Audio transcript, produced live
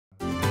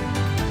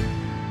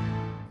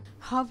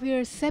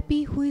Javier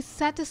Ceppi, who is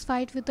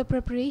satisfied with the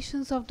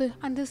preparations of the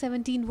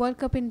Under-17 World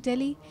Cup in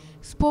Delhi,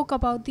 spoke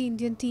about the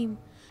Indian team.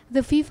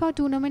 The FIFA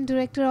Tournament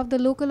Director of the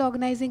local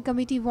organizing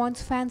committee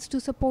wants fans to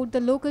support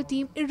the local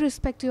team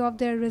irrespective of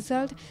their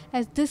result,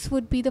 as this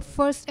would be the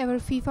first ever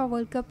FIFA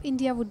World Cup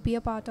India would be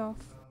a part of.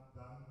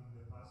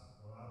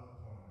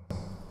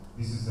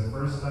 This is the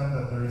first time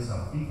that there is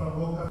a FIFA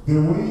World Cup.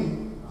 The way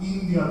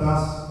India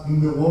does in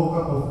the World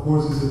Cup, of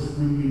course, is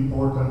extremely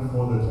important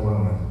for the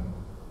tournament.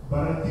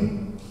 But I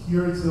think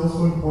here it's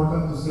also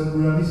important to set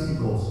realistic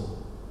goals.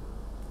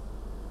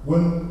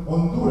 When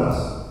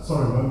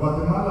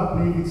Guatemala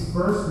played its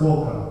first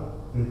World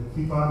Cup, the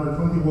FIFA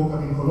Under-20 World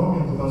Cup in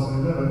Colombia in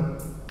 2011,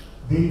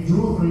 they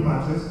drew 3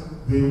 matches.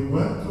 They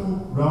went to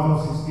round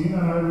of 16,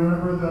 and I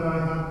remember that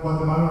I had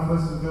Guatemalan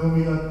friends to tell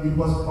me that it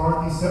was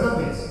party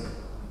 7 days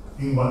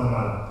in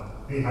Guatemala.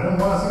 They hadn't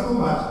won a single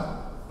match,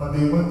 but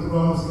they went to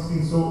round of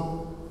 16.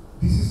 So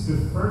this is the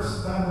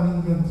first time an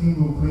Indian team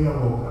will play a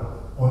World Cup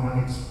on an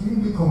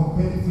extremely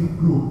competitive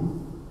group.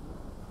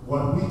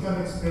 What we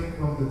can expect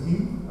from the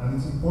team, and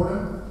it's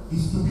important,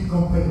 is to be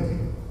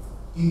competitive.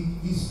 It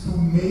is to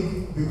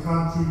make the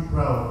country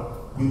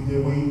proud with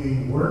the way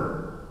they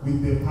work,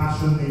 with the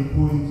passion they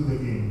put into the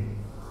game,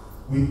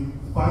 with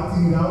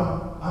fighting it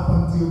out up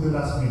until the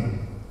last minute.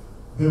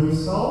 The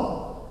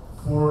result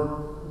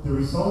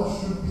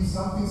should be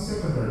something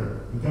secondary.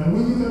 You can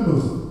win, you can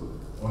lose.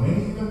 On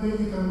any given day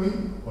you can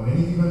win, on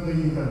any given day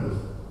you can lose.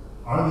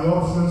 Are the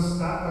options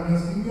stacked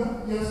against India?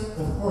 Yes,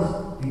 of course.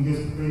 India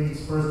is playing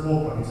its first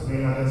World Cup. It's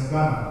playing against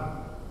Ghana,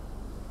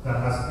 that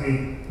has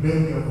played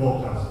plenty of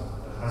World Cups,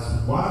 that has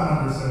won an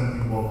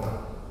Under-17 World Cup.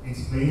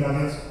 It's playing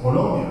against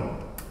Colombia.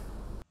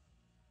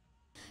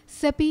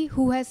 Ceppi,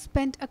 who has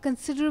spent a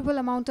considerable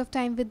amount of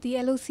time with the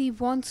LOC,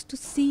 wants to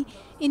see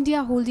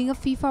India holding a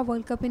FIFA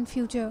World Cup in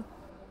future.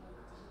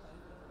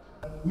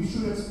 We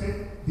should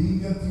expect the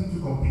Indian team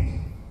to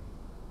compete,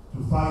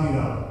 to fight it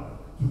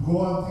out, to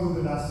go until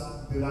the last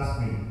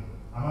minute.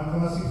 Am I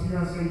going to sit here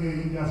and say that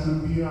India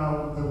should be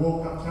the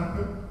World Cup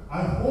champion?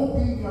 I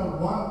hope India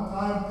one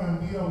time can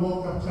be a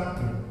World Cup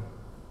champion,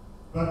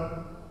 but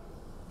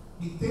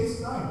it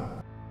takes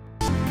time.